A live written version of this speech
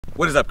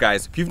What is up,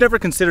 guys? If you've never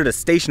considered a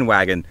station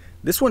wagon,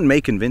 this one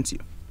may convince you.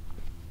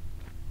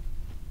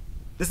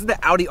 This is the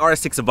Audi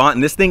RS6 Avant,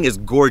 and this thing is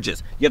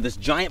gorgeous. You have this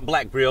giant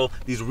black grille,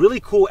 these really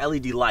cool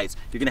LED lights.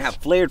 You're gonna have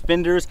flared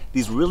fenders,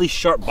 these really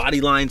sharp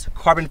body lines,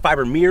 carbon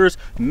fiber mirrors,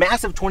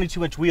 massive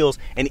 22-inch wheels,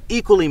 and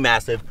equally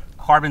massive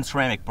carbon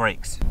ceramic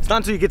brakes. It's not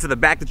until you get to the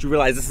back that you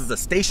realize this is a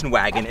station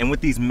wagon, and with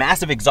these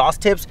massive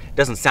exhaust tips, it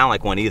doesn't sound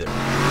like one either.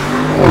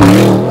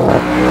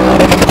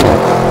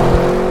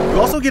 You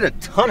also get a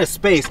ton of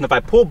space, and if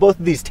I pull both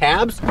of these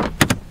tabs,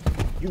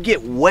 you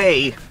get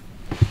way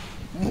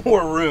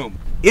more room.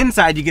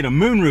 Inside, you get a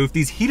moonroof,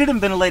 these heated and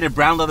ventilated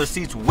brown leather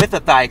seats with a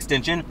thigh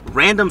extension,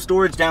 random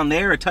storage down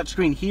there, a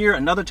touchscreen here,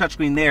 another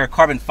touchscreen there,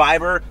 carbon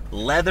fiber,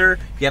 leather,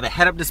 you have a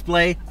head-up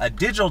display, a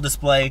digital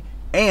display,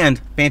 and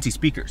fancy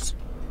speakers.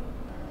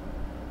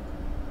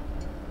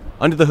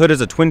 Under the hood is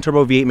a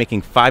twin-turbo V8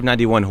 making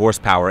 591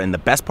 horsepower, and the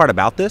best part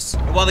about this,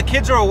 while the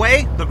kids are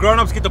away, the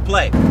grown-ups get to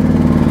play.